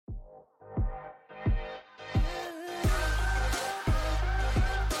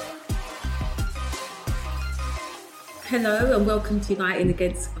Hello and welcome to Uniting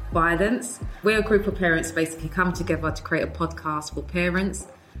Against Violence. We're a group of parents basically come together to create a podcast for parents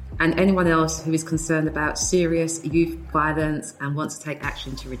and anyone else who is concerned about serious youth violence and wants to take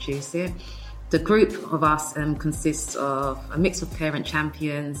action to reduce it. The group of us consists of a mix of parent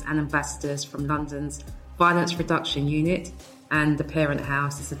champions and ambassadors from London's Violence Reduction Unit and the Parent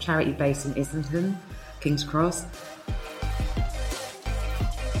House. It's a charity based in Islington, King's Cross.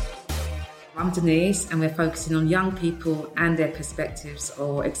 I'm Denise and we're focusing on young people and their perspectives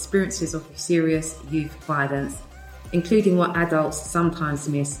or experiences of serious youth violence, including what adults sometimes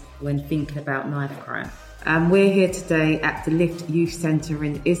miss when thinking about knife crime. We're here today at the Lift Youth Centre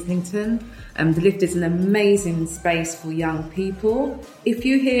in Islington. The Lift is an amazing space for young people. If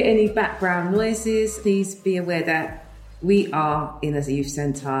you hear any background noises, please be aware that we are in a youth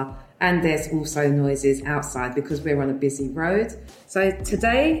centre and there's also noises outside because we're on a busy road. So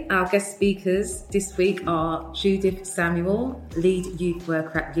today, our guest speakers this week are Judith Samuel, lead youth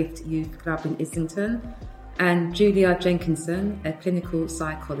worker at Lift Youth Club in Islington, and Julia Jenkinson, a clinical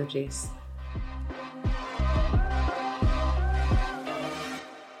psychologist.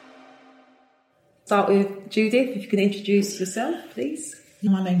 Start with Judith, if you can introduce yourself, please.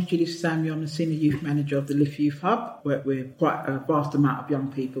 My name's Judith Samuel. I'm the Senior Youth Manager of the Lift Youth Hub. Work with quite a vast amount of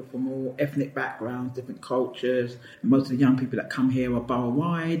young people from all ethnic backgrounds, different cultures. Most of the young people that come here are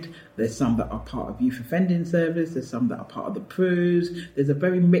borough-wide. There's some that are part of Youth Offending Service. There's some that are part of the PRUs. There's a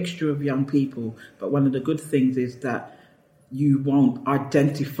very mixture of young people. But one of the good things is that you won't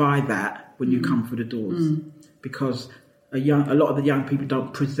identify that when you come through the doors. Because a lot of the young people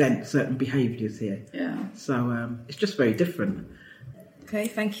don't present certain behaviours here. Yeah. So it's just very different. Okay,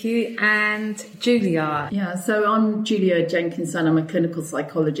 thank you. And Julia. Yeah, so I'm Julia Jenkinson. I'm a clinical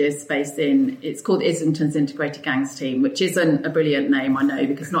psychologist based it's called Islington's Integrated Gangs Team, which isn't a brilliant name, I know,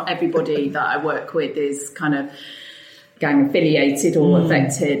 because not everybody that I work with is kind of gang affiliated or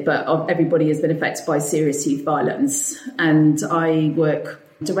affected, but everybody has been affected by serious youth violence. And I work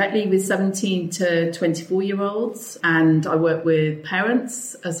directly with 17 to 24-year-olds, and I work with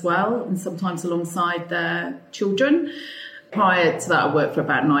parents as well, and sometimes alongside their children. Prior to that, I worked for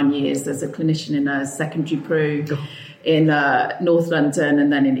about 9 years as a clinician in a secondary PRU in North London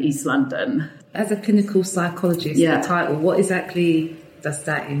and then in East London. As a clinical psychologist, the title, what exactly does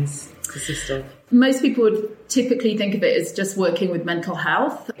that consist of? Most people would typically think of it as just working with mental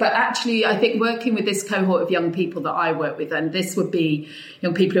health. But actually, I think working with this cohort of young people that I work with, and this would be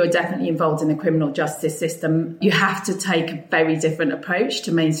young people who are definitely involved in the criminal justice system, you have to take a very different approach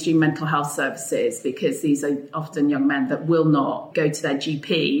to mainstream mental health services because these are often young men that will not go to their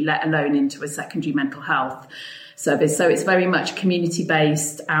GP, let alone into a secondary mental health service. So it's very much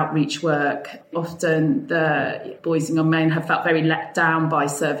community-based outreach work. Often the boys and young men have felt very let down by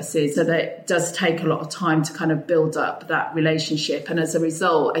services, so that it does take a lot of time to kind of build up that relationship. And as a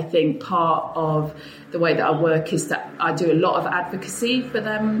result, I think part of the way that I work is that I do a lot of advocacy for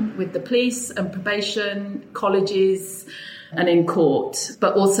them with the police and probation, colleges, and in court,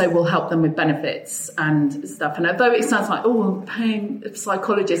 but also will help them with benefits and stuff. And although it sounds like, I'm paying a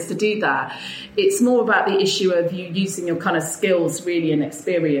psychologist to do that, it's more about the issue of you using your kind of skills really and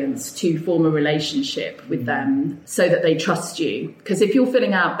experience to form a relationship with them so that they trust you. Because if you're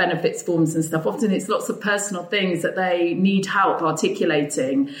filling out benefits forms and stuff, often it's lots of personal things that they need help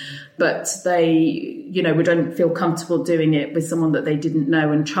articulating, but they, don't feel comfortable doing it with someone that they didn't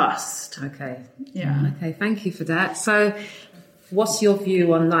know and trust. Okay. Yeah. Okay, thank you for that. So what's your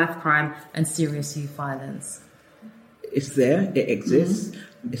view on knife crime and serious youth violence? It's there, it exists.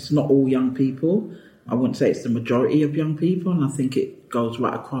 It's not all young people. I wouldn't say it's the majority of young people, and I think it goes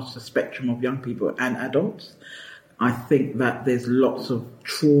right across the spectrum of young people and adults. I think that there's lots of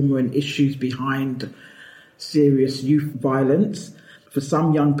trauma and issues behind serious youth violence. For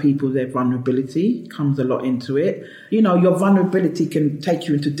some young people, their vulnerability comes a lot into it. Your vulnerability can take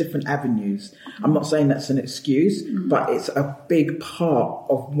you into different avenues. I'm not saying that's an excuse, but it's a big part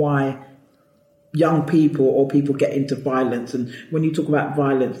of why young people or people get into violence. And when you talk about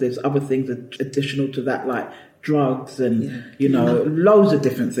violence, there's other things additional to that, like drugs and, loads of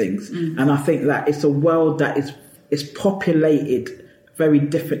different things. And I think that it's a world that is populated very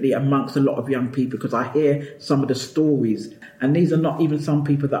differently amongst a lot of young people, because I hear some of the stories, and these are not even some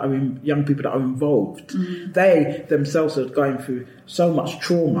people that are young people that are involved. They themselves are going through so much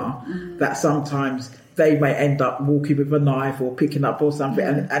trauma that sometimes they may end up walking with a knife or picking up or something,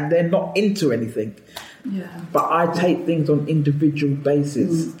 and they're not into anything. Yeah. But I take things on individual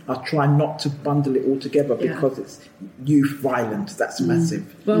basis. I try not to bundle it all together because it's youth violence. That's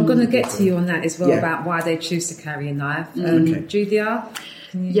massive. Well, I'm going to get to you on that as well about why they choose to carry a knife. Julia?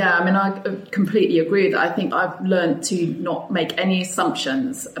 Yeah, I mean, I completely agree with that. I think I've learned to not make any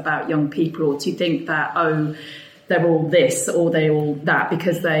assumptions about young people, or to think that, they're all this or they're all that,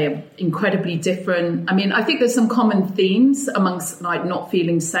 because they're incredibly different. I mean, I think there's some common themes amongst, like, not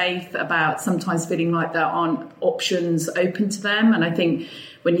feeling safe, about sometimes feeling like there aren't options open to them. And I think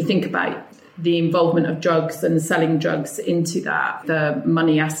when you think about the involvement of drugs and selling drugs into that, the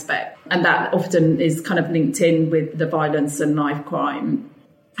money aspect, and that often is kind of linked in with the violence and knife crime.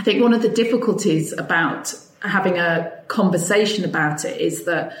 I think one of the difficulties about having a conversation about it is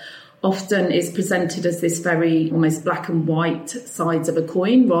that often it's presented as this very almost black and white sides of a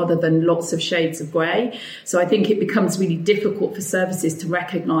coin, rather than lots of shades of grey. So I think it becomes really difficult for services to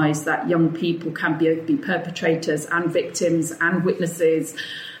recognise that young people can be perpetrators and victims and witnesses,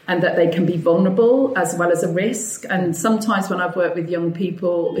 and that they can be vulnerable as well as a risk. And sometimes when I've worked with young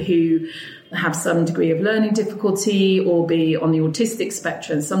people who have some degree of learning difficulty or be on the autistic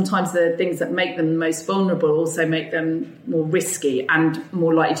spectrum, sometimes the things that make them most vulnerable also make them more risky and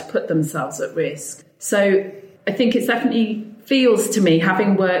more likely to put themselves at risk. So I think it definitely feels to me,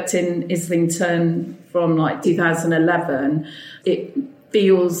 having worked in Islington from like 2011, it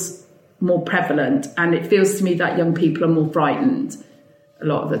feels more prevalent, and it feels to me that young people are more frightened a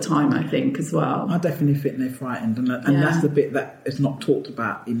lot of the time, I think, as well. I definitely think they're frightened, and that's the bit that is not talked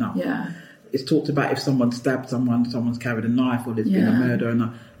about enough. Yeah. It's talked about if someone stabbed someone, someone's carried a knife, or there's been a murder, and I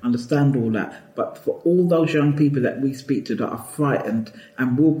understand all that. But for all those young people that we speak to that are frightened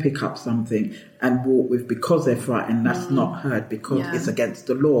and will pick up something and walk with because they're frightened, that's not heard because it's against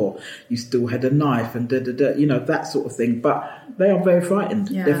the law. You still had a knife and that sort of thing. But they are very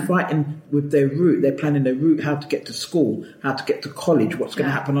frightened. Yeah. They're frightened with their route. They're planning their route, how to get to school, how to get to college, what's going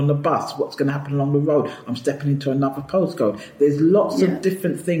to happen on the bus, what's going to happen along the road. I'm stepping into another postcode. There's lots of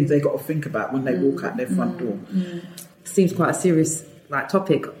different things they got to think about when they walk out their front door. Seems quite a serious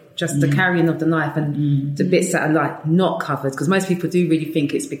topic, just the carrying of the knife and the bits that are not covered, because most people do really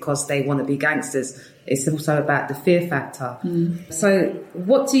think it's because they want to be gangsters. It's also about the fear factor. So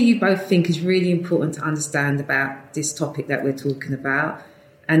what do you both think is really important to understand about this topic that we're talking about,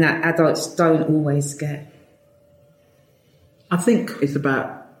 and that adults don't always get? I think it's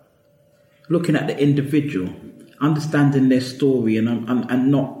about looking at the individual, understanding their story,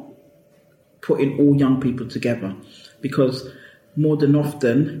 and not putting all young people together, because more than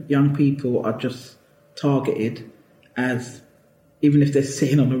often, young people are just targeted as, even if they're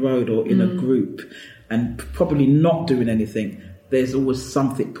sitting on the road or in a group and probably not doing anything, there's always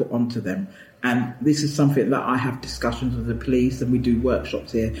something put onto them. And this is something that I have discussions with the police, and we do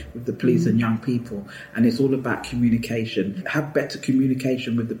workshops here with the police and young people. And it's all about communication. Have better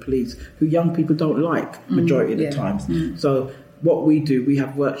communication with the police, who young people don't like majority of the times. So what we do, we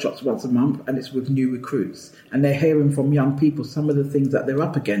have workshops once a month, and it's with new recruits, and they're hearing from young people some of the things that they're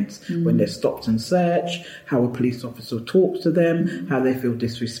up against when they're stopped and searched, how a police officer talks to them, how they feel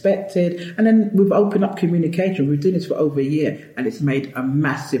disrespected. And then we've opened up communication. We've done this for over a year, and it's made a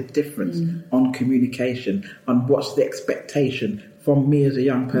massive difference on communication, on what's the expectation from me as a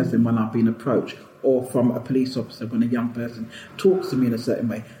young person when I've been approached, or from a police officer when a young person talks to me in a certain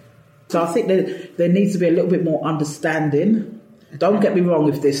way. So I think there needs to be a little bit more understanding. Don't get me wrong,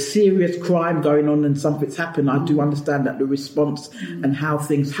 if there's serious crime going on and something's happened, I do understand that the response and how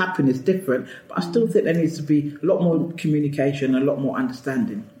things happen is different, but I still think there needs to be a lot more communication, a lot more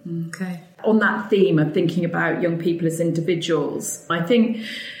understanding. Okay. On that theme of thinking about young people as individuals, I think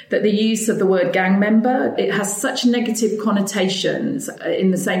that the use of the word gang member, it has such negative connotations,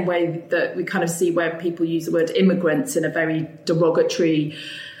 in the same way that we kind of see where people use the word immigrants in a very derogatory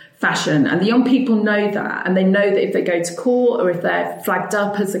fashion. And the young people know that, and they know that if they go to court, or if they're flagged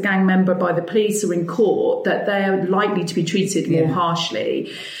up as a gang member by the police or in court, that they're likely to be treated more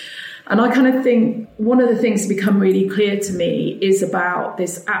harshly. And I kind of think one of the things to become really clear to me is about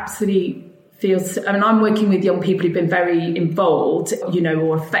this absolute feels, I mean, I'm working with young people who've been very involved,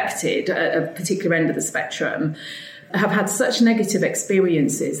 or affected at a particular end of the spectrum, have had such negative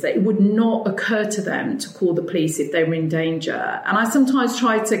experiences that it would not occur to them to call the police if they were in danger. And I sometimes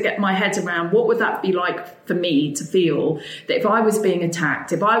try to get my head around what would that be like for me to feel that if I was being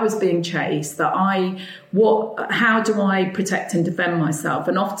attacked, if I was being chased, how do I protect and defend myself?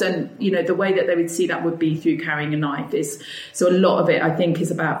 And often, the way that they would see that would be through carrying a knife. So a lot of it, I think, is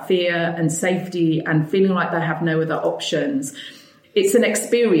about fear and safety and feeling like they have no other options. It's an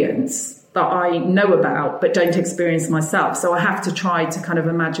experience that I know about but don't experience myself. So I have to try to kind of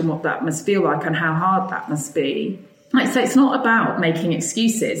imagine what that must feel like and how hard that must be. Like I say, it's not about making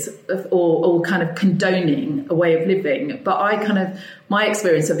excuses or kind of condoning a way of living, but my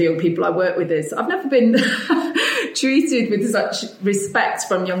experience of the young people I work with is I've never been treated with such respect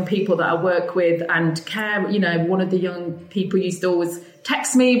from young people that I work with and care. You know, one of the young people used to always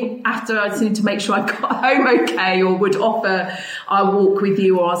text me after I seemed to make sure I got home okay, or would offer, I'll walk with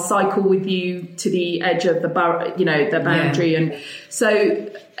you or I'll cycle with you to the edge of the boundary. And so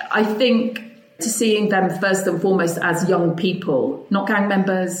I think to seeing them first and foremost as young people, not gang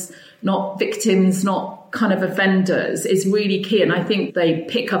members, not victims, not kind of offenders, is really key. And I think they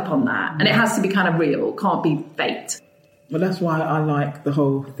pick up on that. And it has to be kind of real, it can't be faked. Well, that's why I like the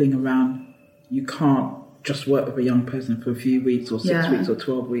whole thing around you can't just work with a young person for a few weeks or 6 weeks or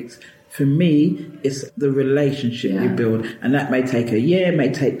 12 weeks. For me, it's the relationship you build. And that may take a year,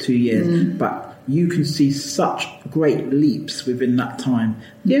 may take 2 years, but you can see such great leaps within that time.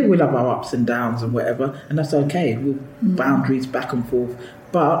 Yeah, we'll have our ups and downs and whatever, and that's okay. We'll boundaries back and forth,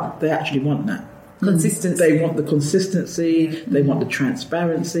 but they actually want that. Consistency. They want the consistency. They want the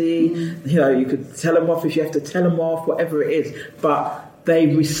transparency. You know, you could tell them off if you have to tell them off, whatever it is, but they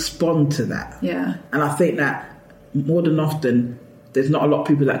respond to that. Yeah. And I think that more than often, there's not a lot of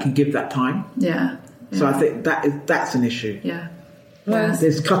people that can give that time. Yeah. So I think that's an issue. Yeah. Well,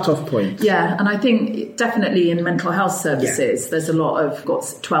 there's cut-off points. Yeah, and I think definitely in mental health services, there's a lot of, got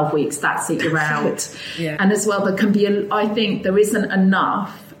 12 weeks, that's it, you're out. Yeah. And as well, there can be, I think there isn't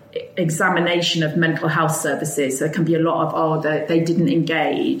enough examination of mental health services. There can be a lot of, they didn't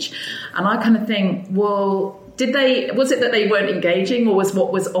engage. And I kind of think, well, was it that they weren't engaging, or was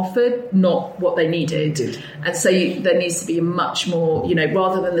what was offered not what they needed? And so there needs to be much more, you know,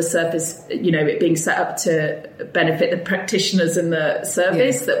 rather than the service, you know, it being set up to benefit the practitioners in the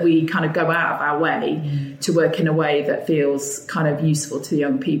service, that we kind of go out of our way to work in a way that feels kind of useful to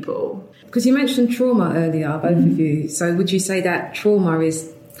young people. Because you mentioned trauma earlier, both of you. So would you say that trauma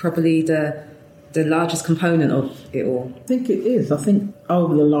is probably the largest component of it all? I think it is. I think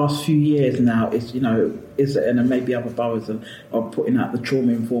over the last few years now, it's, you know, and maybe other boroughs are putting out the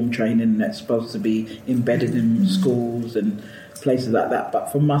trauma-informed training that's supposed to be embedded in schools and places like that.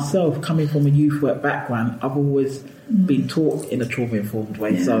 But for myself, coming from a youth work background, I've always been taught in a trauma-informed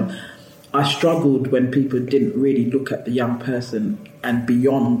way. Yeah. So I struggled when people didn't really look at the young person and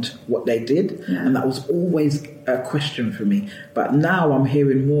beyond what they did. Yeah. And that was always a question for me. But now I'm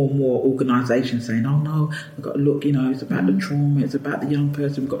hearing more and more organisations saying, oh no, I've got to look, you know, it's about the trauma, it's about the young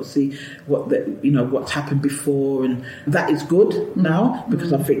person, we've got to see what's happened before. And that is good now,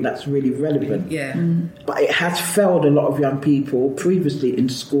 because I think that's really relevant. Yeah. But it has failed a lot of young people previously in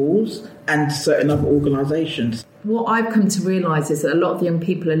schools and certain other organisations. What I've come to realise is that a lot of young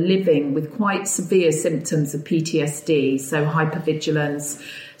people are living with quite severe symptoms of PTSD, so hypervigilance,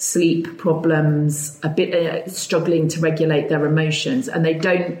 sleep problems, a bit struggling to regulate their emotions, and they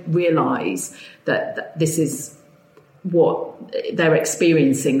don't realise that this is what they're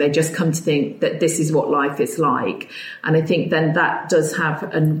experiencing. They just come to think that this is what life is like. And I think then that does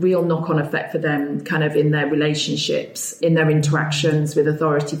have a real knock-on effect for them kind of in their relationships, in their interactions with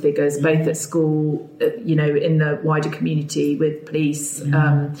authority figures, both at school, you know, in the wider community with police.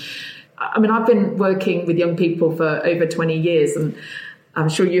 I mean, I've been working with young people for over 20 years, and I'm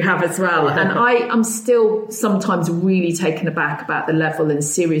sure you have as well. And I'm still sometimes really taken aback about the level and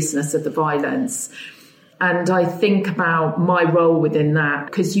seriousness of the violence. And I think about my role within that,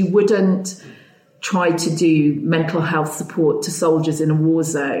 because you wouldn't try to do mental health support to soldiers in a war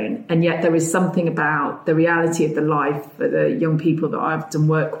zone. And yet there is something about the reality of the life for the young people that I often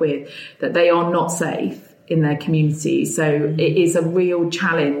work with, that they are not safe in their community. So it is a real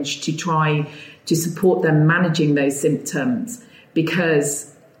challenge to try to support them managing those symptoms, because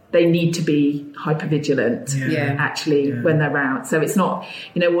they need to be hypervigilant when they're out. So it's not,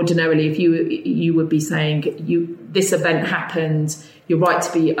 you know, ordinarily if you would be saying this event happened, you're right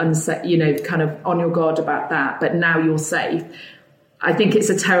to be unsafe, you know, kind of on your guard about that, but now you're safe. I think it's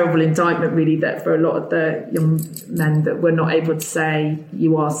a terrible indictment, really, that for a lot of the young men that we're not able to say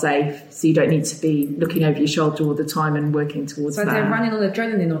you are safe, so you don't need to be looking over your shoulder all the time and working towards that. So they're running on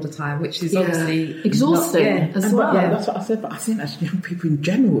adrenaline all the time, which is obviously exhausting as well. Yeah, that's what I said. But I think that's young people in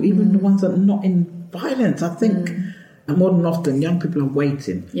general, even the ones that are not in violence. I think more than often young people are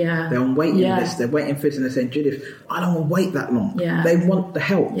waiting. Yeah, they're on waiting lists. They're waiting for it, and they're saying, Judith, I don't want to wait that long. Yeah, they want the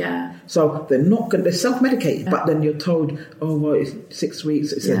help. Yeah. So they're not going. They're self-medicated, but then you're told, "Oh, well, it's 6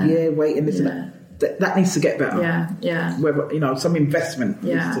 weeks." It's a year waiting. This and that needs to get better. Yeah. Whether some investment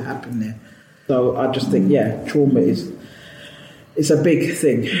needs to happen there. So I just think, trauma it's a big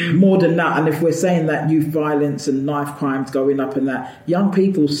thing. More than that, and if we're saying that youth violence and knife crimes going up and that, young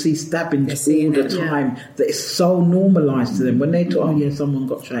people see stabbings all the time, that it's so normalised to them. When they talk, someone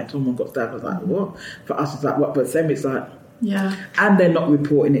got shanked, someone got stabbed, I was like, what? For us, it's like, what? But for them, it's like, Yeah. And they're not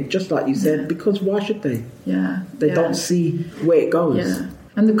reporting it, just like you said, because why should they? Yeah. They don't see where it goes. Yeah.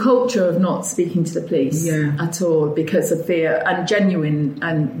 And the culture of not speaking to the police at all because of fear, and genuine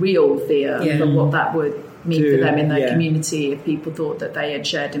and real fear of what that would mean for them in their community if people thought that they had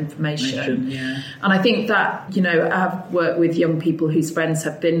shared information. And I think that, you know, I've worked with young people whose friends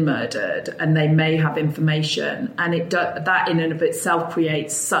have been murdered and they may have information, and that in and of itself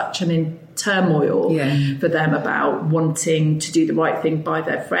creates such an turmoil for them about wanting to do the right thing by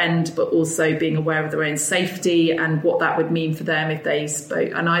their friend, but also being aware of their own safety and what that would mean for them if they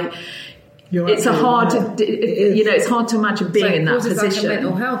spoke. And it's hard to imagine being in that position. Like a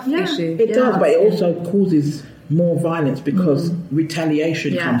mental health issue. It does, but it also causes more violence because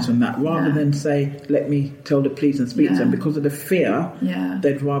retaliation comes from that, rather than say, let me tell the police and speak to them. Because of the fear,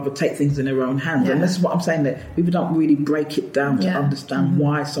 they'd rather take things in their own hands. And this is what I'm saying, that people don't really break it down to understand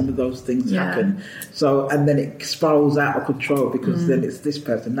why some of those things happen. So, and then it spirals out of control because then it's this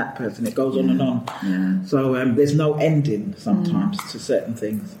person, that person, it goes on and on. So there's no ending sometimes to certain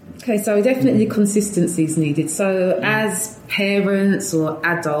things. Okay, so definitely consistency is needed. So as parents or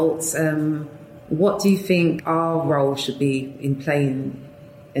adults, what do you think our role should be in playing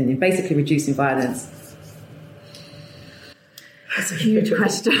in basically reducing violence? That's a huge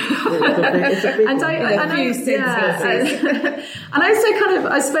question. It's a big one. And also kind of,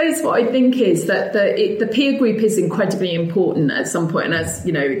 I suppose what I think is that the peer group is incredibly important at some point. And as,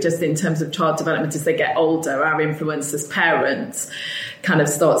 you know, just in terms of child development, as they get older, our influence as parents kind of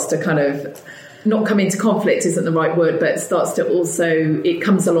starts to kind of not come into conflict isn't the right word, but it starts to also, it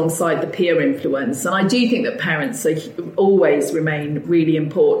comes alongside the peer influence. And I do think that parents always remain really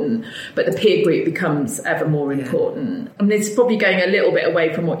important, but the peer group becomes ever more important. I mean, it's probably going a little bit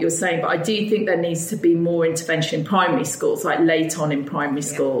away from what you're saying, but I do think there needs to be more intervention in primary schools, like late on in primary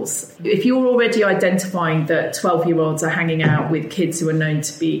schools. If you're already identifying that 12-year-olds are hanging out with kids who are known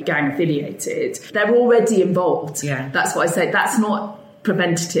to be gang affiliated, they're already involved. That's what I say. That's not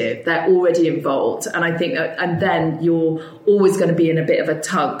preventative. They're already involved, and I think and then you're always going to be in a bit of a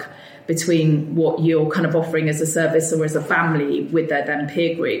tug between what you're kind of offering as a service or as a family with their then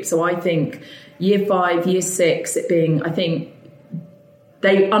peer group. So I think year 5, year 6, I think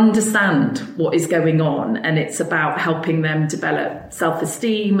they understand what is going on, and it's about helping them develop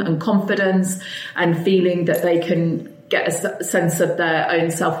self-esteem and confidence and feeling that they can get a sense of their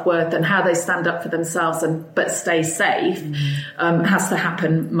own self-worth and how they stand up for themselves but stay safe has to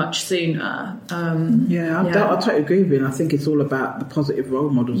happen much sooner. I totally agree with you. And I think it's all about the positive role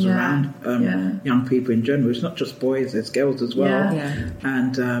models around young people in general. It's not just boys, there's girls as well.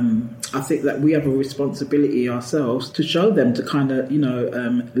 And I think that we have a responsibility ourselves to show them to kind of,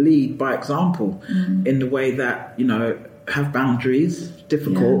 lead by example in the way that, have boundaries,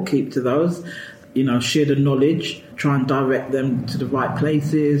 difficult, keep to those, share the knowledge, try and direct them to the right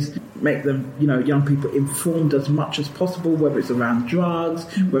places, make them, young people informed as much as possible, whether it's around drugs,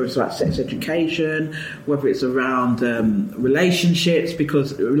 whether it's about sex education, whether it's around relationships,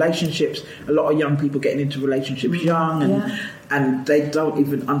 because relationships, a lot of young people getting into relationships young and they don't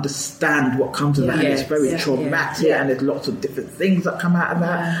even understand what comes of that. And it's very traumatic and there's lots of different things that come out of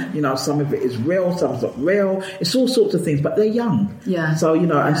that. Some of it is real, some is not real. It's all sorts of things, but they're young. So,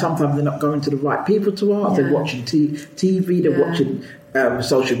 and sometimes they're not going to the right people to ask. They're watching TV, they're watching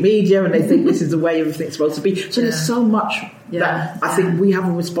social media, and they think this is the way everything's supposed to be. So there's so much that I think we have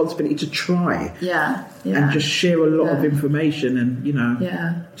a responsibility to try and just share a lot of information and,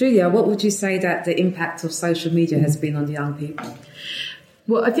 Julia, what would you say that the impact of social media has been on the young people?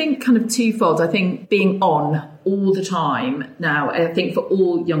 Well, I think kind of twofold. I think being on all the time now, I think for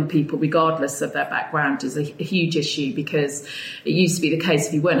all young people, regardless of their background, is a huge issue, because it used to be the case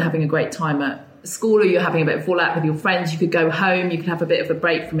if you weren't having a great time at school or you're having a bit of fallout with your friends, you could go home, you could have a bit of a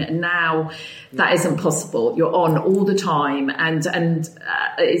break from it. And now that isn't possible. You're on all the time, and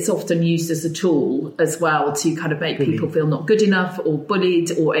it's often used as a tool as well to kind of make people feel not good enough or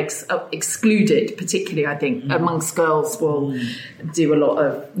bullied or excluded. Particularly, I think amongst girls will do a lot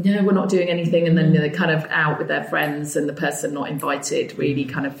of we're not doing anything, and then they're kind of out with their friends, and the person not invited really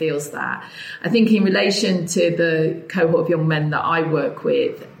kind of feels that. I think in relation to the cohort of young men that I work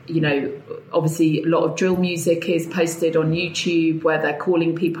with, obviously a lot of drill music is posted on YouTube where they're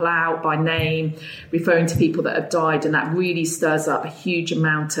calling people out by name, referring to people that have died, and that really stirs up a huge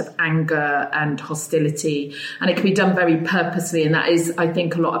amount of anger and hostility. And it can be done very purposely, and that is, I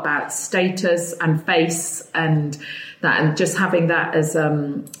think, a lot about status and face and that, and just having that as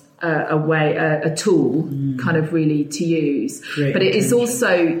a tool kind of really to use. But it is also,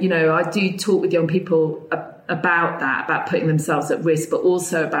 I do talk with young people about that, about putting themselves at risk, but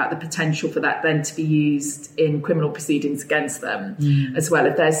also about the potential for that then to be used in criminal proceedings against them as well,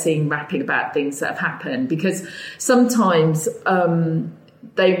 if they're seeing rapping about things that have happened. Because sometimes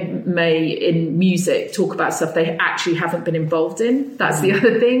they may, in music, talk about stuff they actually haven't been involved in. That's the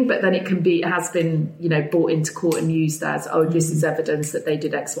other thing. But then it has been, brought into court and used as, this is evidence that they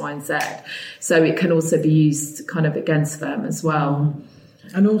did X, Y, and Z. So it can also be used kind of against them as well.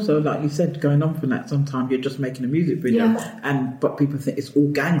 And also, like you said, going on from that, sometimes you're just making a music video, but people think it's all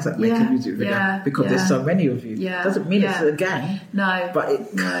gangs that make a music video because there's so many of you. Yeah. Doesn't mean it's a gang. No, but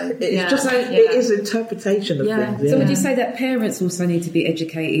it's just it is interpretation of things. So would you say that parents also need to be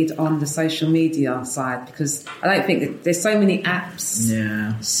educated on the social media side? Because I don't think that there's so many apps,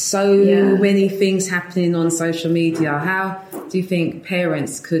 so many things happening on social media. How do you think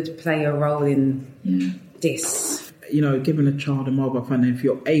parents could play a role in this? Giving a child a mobile phone, and if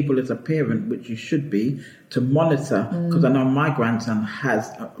you're able as a parent, which you should be, to monitor, because I know my grandson has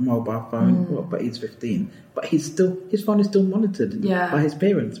a mobile phone, but he's 15, but his phone is still monitored by his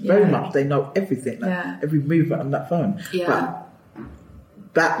parents. Very much, they know everything, every movement on that phone. But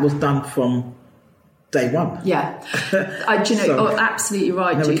that was done from day one. Absolutely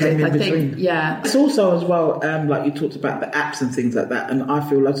right, Judith. I think, It's also as well, like you talked about the apps and things like that, and I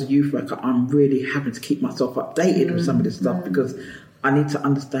feel as a youth worker, I'm really having to keep myself updated with some of this stuff because I need to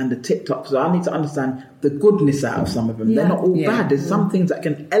understand the TikToks. So I need to understand the goodness out of some of them. They're not all bad. There's some things that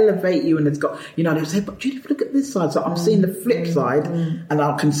can elevate you, and it's got, they say, but Judith, look at this side. So I'm seeing the flip side, and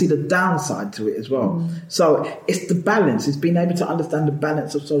I can see the downside to it as well. So it's the balance. It's being able to understand the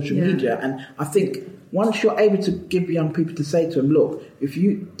balance of social media. And I think once you're able to give young people to say to them, look, if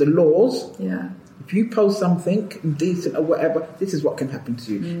you post something indecent or whatever, this is what can happen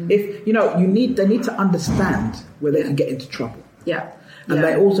to you. If they need to understand where they can get into trouble. And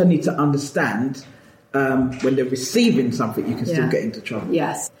they also need to understand when they're receiving something, you can still get into trouble.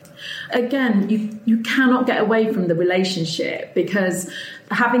 Yes. Again, you cannot get away from the relationship, because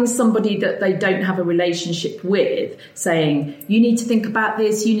having somebody that they don't have a relationship with saying, you need to think about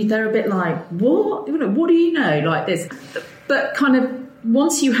this, they're a bit like, what? What do you know? Like this. But kind of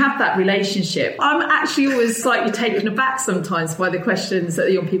once you have that relationship, I'm actually always slightly taken aback sometimes by the questions that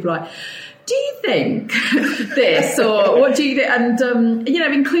the young people are like, do you think this, or what do you think? And,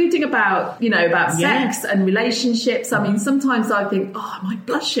 including about sex and relationships. I mean, sometimes I think, am I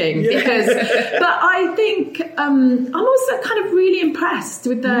blushing? Because, but I think I'm also kind of really impressed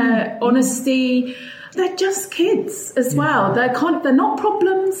with their honesty. They're just kids as well. They're not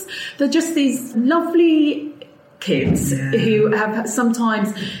problems. They're just these lovely kids who have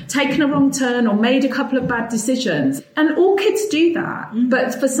sometimes taken a wrong turn or made a couple of bad decisions. And all kids do that.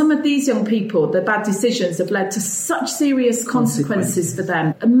 But for some of these young people, the bad decisions have led to such serious consequences for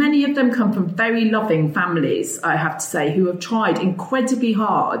them. And many of them come from very loving families, I have to say, who have tried incredibly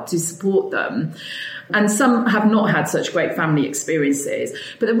hard to support them. And some have not had such great family experiences.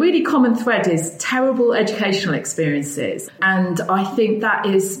 But the really common thread is terrible educational experiences. And I think that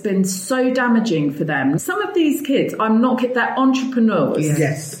has been so damaging for them. Some of these kids, they're entrepreneurs.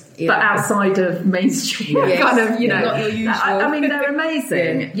 Yes. But outside of mainstream, not your usual. I mean, they're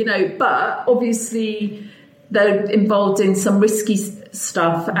amazing, but obviously they're involved in some risky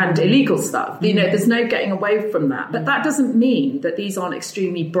stuff and illegal stuff. There's no getting away from that. But that doesn't mean that these aren't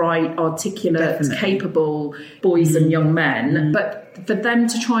extremely bright, articulate, capable boys and young men. But for them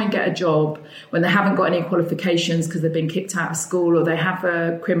to try and get a job when they haven't got any qualifications because they've been kicked out of school, or they have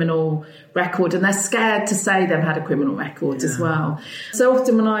a criminal record and they're scared to say they've had a criminal record as well. So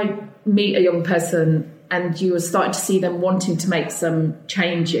often when I meet a young person and you are starting to see them wanting to make some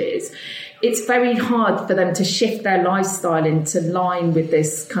changes, it's very hard for them to shift their lifestyle into line with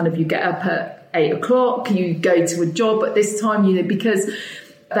this kind of, you get up at 8 o'clock, you go to a job at this time, because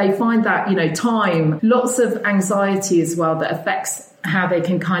they find that, time, lots of anxiety as well that affects how they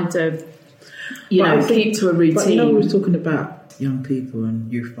can kind of, keep to a routine. But we were talking about young people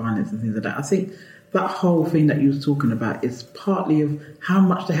and youth violence and things like that. I think that whole thing that you were talking about is partly of how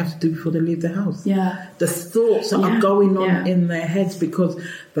much they have to do before they leave the house. Yeah. The thoughts that are going on in their heads, because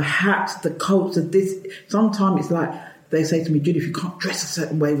the hats, the coats, this. Sometimes it's like they say to me, Judith, you can't dress a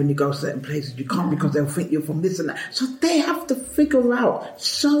certain way when you go certain places. You can't because they'll think you're from this and that. So they have to figure out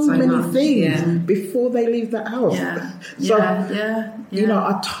so many things before they leave that house. Yeah.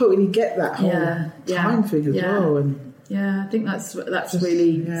 I totally get that whole time thing as well. And I think that's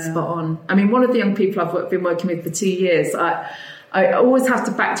really spot on. I mean, one of the young people I've been working with for 2 years, I always have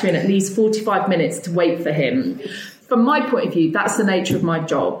to factor in at least 45 minutes to wait for him. from my point of view, that's the nature of my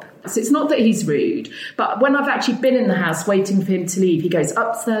job. So it's not that he's rude, but when I've actually been in the house waiting for him to leave, he goes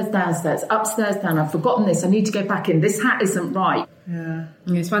upstairs, downstairs, upstairs, down. I've forgotten this. I need to go back in. This hat isn't right. Yeah.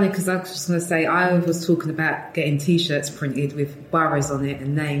 It's funny because I was just going to say, I was talking about getting T-shirts printed with boroughs on it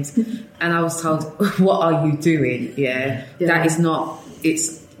and names. And I was told, what are you doing? Yeah. That is not,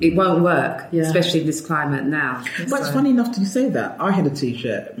 it won't work, especially in this climate now. But it's funny enough you say that. I had a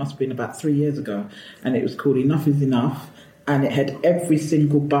T-shirt, it must have been about 3 years ago, and it was called Enough is Enough, and it had every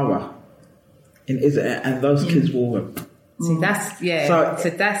single borough in Israel, and those kids wore them. See, that's,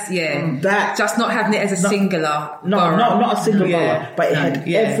 that, just not having it as a singular No, borough. not a single borough, but it had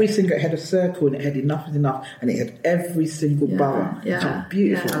every single, it had a circle, and it had Enough is Enough, and it had every single borough. It's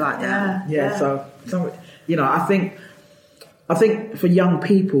beautiful. I like that. So, you know, I think for young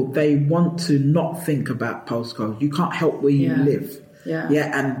people, they want to not think about postcodes. You can't help where you live.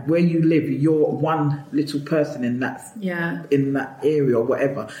 And where you live, you're one little person in that area or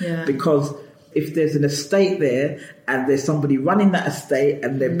whatever. Because if there's an estate there and there's somebody running that estate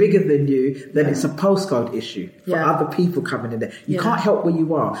and they're bigger than you, then it's a postcode issue for other people coming in there. You can't help where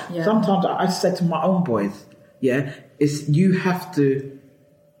you are. Sometimes I said to my own boys, it's you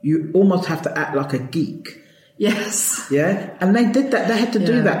almost have to act like a geek. Yes. Yeah. And they did that. They had to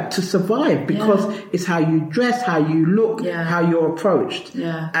do that to survive because it's how you dress, how you look, how you're approached.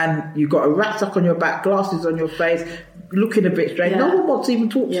 Yeah. And you've got a rucksack on your back, glasses on your face, looking a bit strange. No one wants to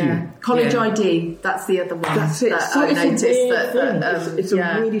even talk to you. College ID, that's the other one. That's it. So I noticed it's a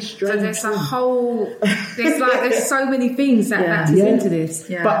really strange So there's a whole, there's so many things that factors into this.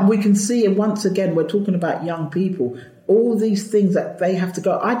 Yeah. But we can see, and once again, we're talking about young people, all these things that they have to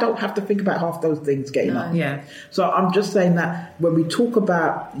go. I don't have to think about half those things getting up. Yeah. So I'm just saying that when we talk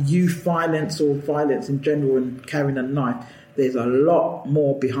about youth violence or violence in general and carrying a knife, there's a lot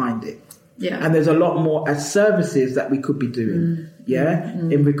more behind it. Yeah. And there's a lot more as services that we could be doing.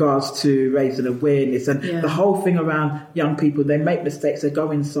 In regards to raising awareness and the whole thing around young people. They make mistakes, they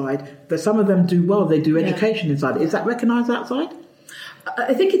go inside. But some of them do well, they do education inside. Is that recognised outside?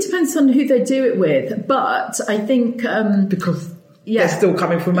 I think it depends on who they do it with, but I think because they're still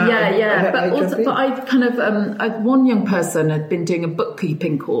coming from out. But I've kind of one young person had been doing a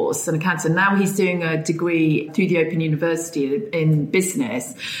bookkeeping course and accounting. Now he's doing a degree through the Open University in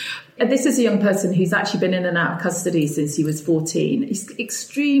business. And this is a young person who's actually been in and out of custody since he was 14. He's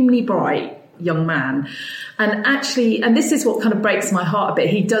extremely bright young man, and this is what kind of breaks my heart a bit.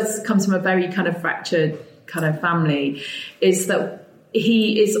 He comes from a very kind of fractured kind of family, is that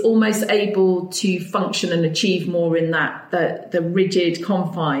he is almost able to function and achieve more in the rigid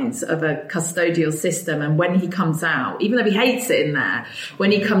confines of a custodial system. And when he comes out, even though he hates it in there,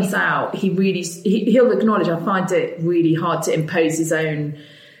 when he comes out, he'll acknowledge, I find it really hard to impose his own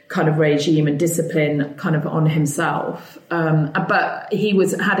kind of regime and discipline kind of on himself. But he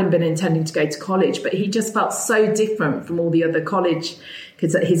hadn't been intending to go to college, but he just felt so different from all the other college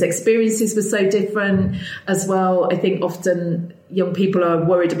because his experiences were so different as well. I think often young people are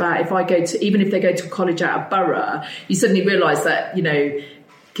worried about even if they go to college out of borough, you suddenly realise that, you know,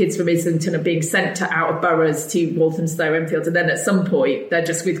 kids from Islington are being sent to out of boroughs to Walthamstow, Enfield, and then at some point they're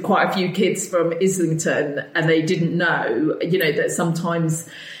just with quite a few kids from Islington and they didn't know, you know, that sometimes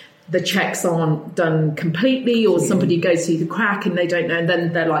the checks aren't done completely or somebody goes through the crack and they don't know, and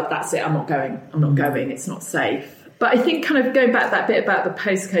then they're like, that's it, I'm not going, it's not safe. But I think kind of going back that bit about the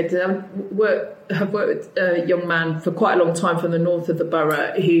postcode, I have worked with a young man for quite a long time from the north of the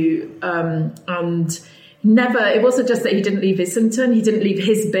borough who, it wasn't just that he didn't leave Islington, he didn't leave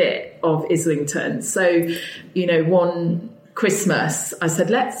his bit of Islington. So, you know, one Christmas, I said,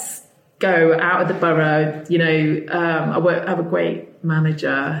 let's go out of the borough. You know, I have a great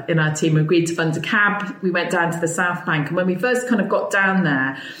manager in our team. We agreed to fund a cab. We went down to the South Bank. And when we first kind of got down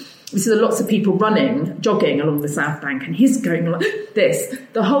there, we saw lots of people jogging along the South Bank, and he's going like this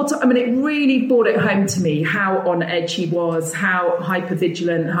the whole time. I mean, it really brought it home to me how on edge he was, how hyper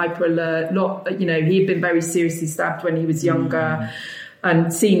vigilant, hyper alert. You know, he had been very seriously stabbed when he was younger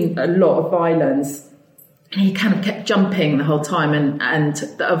and seen a lot of violence. And he kind of kept jumping the whole time, and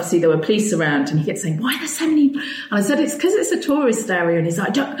obviously there were police around, and he kept saying, "Why are there so many?" And I said, "It's because it's a tourist area." And he's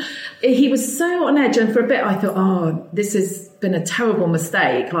like, he was so on edge, and for a bit I thought, "Oh, this has been a terrible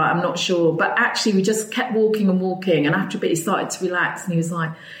mistake. Like, I'm not sure." But actually, we just kept walking, and after a bit, he started to relax, and he was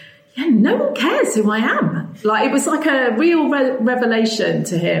like, "Yeah, no one cares who I am." Like, it was like a real revelation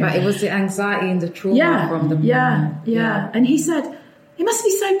to him. But it was the anxiety and the trauma from the yeah. And he said, "It must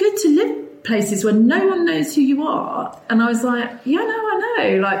be so good to live places where no one knows who you are. And I was like, yeah, no, I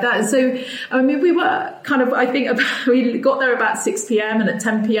know, like that. So, I mean, we were kind of, I think we got there about 6 p.m. and at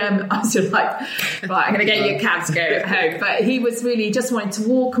 10 p.m. I was just like, right, I'm going to get you a cab to go home. But he was really just wanting to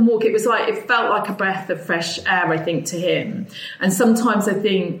walk and walk. It was like, it felt like a breath of fresh air, I think, to him. And sometimes I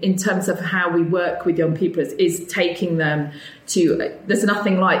think in terms of how we work with young people is taking them to, there's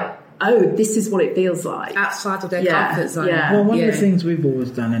nothing like, oh, this is what it feels like. Outside of their comfort zone. Yeah. Well, one of the things we've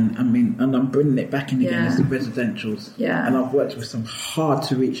always done, and I'm bringing it back in again, is the residentials. Yeah. And I've worked with some hard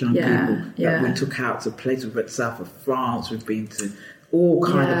to reach young people that we took out to places like south of France. We've been to all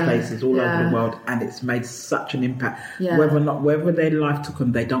kind of places all over the world, and it's made such an impact. Yeah. Whether their life took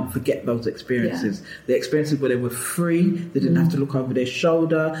them, they don't forget those experiences. The experiences where they were free, they didn't have to look over their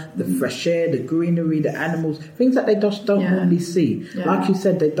shoulder, the fresh air, the greenery, the animals, things that they just don't normally see. Like you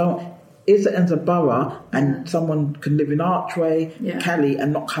said, they don't. Islington's a borough, and someone can live in Archway, Cali,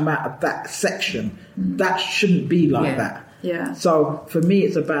 and not come out of that section. That shouldn't be like that. Yeah. So for me,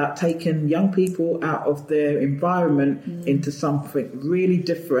 it's about taking young people out of their environment into something really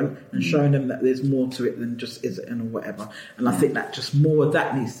different and showing them that there's more to it than just Islington or whatever. And I think that just more of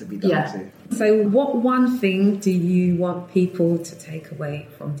that needs to be done too. So what one thing do you want people to take away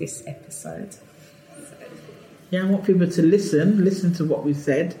from this episode? Yeah, I want people to listen to what we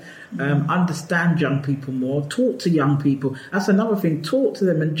said, understand young people more, talk to young people. That's another thing, talk to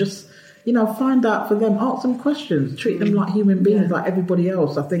them and just, find out for them, ask them questions, treat them like human beings, like everybody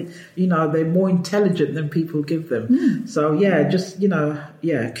else. I think, they're more intelligent than people give them. So, just,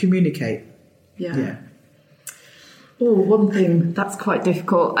 communicate. Yeah. Oh, one thing that's quite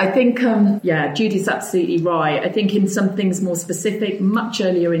difficult. I think, Judy's absolutely right. I think in some things more specific, much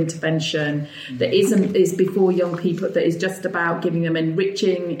earlier intervention that is before young people, that is just about giving them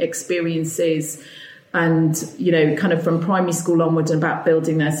enriching experiences and, kind of from primary school onwards, and about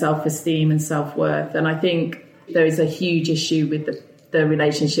building their self-esteem and self-worth. And I think there is a huge issue with the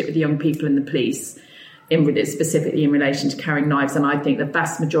relationship with young people and the police. Specifically in relation to carrying knives. And I think the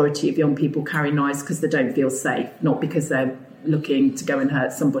vast majority of young people carry knives because they don't feel safe, not because they're looking to go and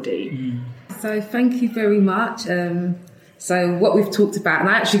hurt somebody. So thank you very much. So what we've talked about, and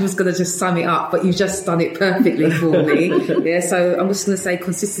I actually was going to just sum it up, but you've just done it perfectly for me. So I'm just going to say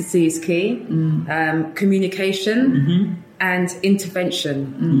consistency is key, communication and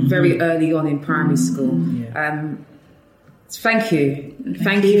intervention very early on in primary school. Thank you.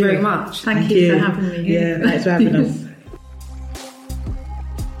 Thank you very much. Thank you for having me. Yeah, thanks for having us.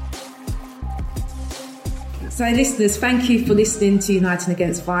 So listeners, thank you for listening to Uniting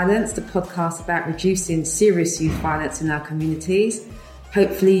Against Violence, the podcast about reducing serious youth violence in our communities.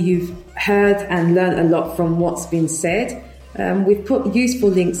 Hopefully you've heard and learned a lot from what's been said. We've put useful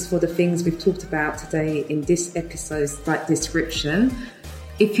links for the things we've talked about today in this episode's description.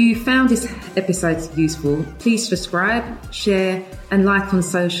 If you found this episode useful, please subscribe, share and like on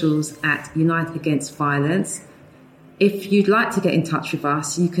socials at Unite Against Violence. If you'd like to get in touch with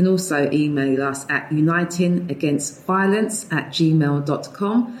us, you can also email us at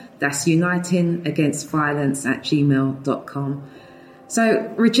unitingagainstviolence@gmail.com. That's unitingagainstviolence@gmail.com.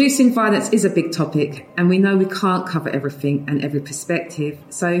 So reducing violence is a big topic, and we know we can't cover everything and every perspective.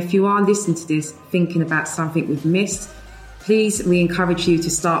 So if you are listening to this thinking about something we've missed, please, we encourage you to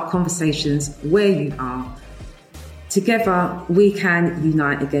start conversations where you are. Together, we can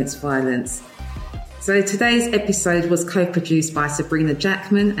unite against violence. So today's episode was co-produced by Sabrina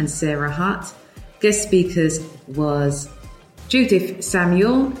Jackman and Sarah Hutt. Guest speakers was Judith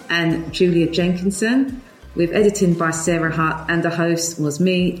Samuel and Julia Jenkinson, with editing by Sarah Hutt, and the host was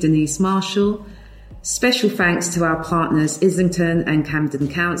me, Denise Marshall. Special thanks to our partners Islington and Camden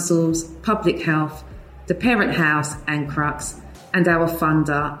Councils, Public Health, the Parent House and Crux, and our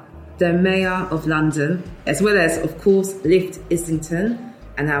funder, the Mayor of London, as well as, of course, Lift Islington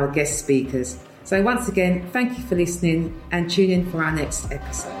and our guest speakers. So once again, thank you for listening and tune in for our next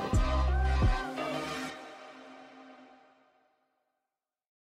episode.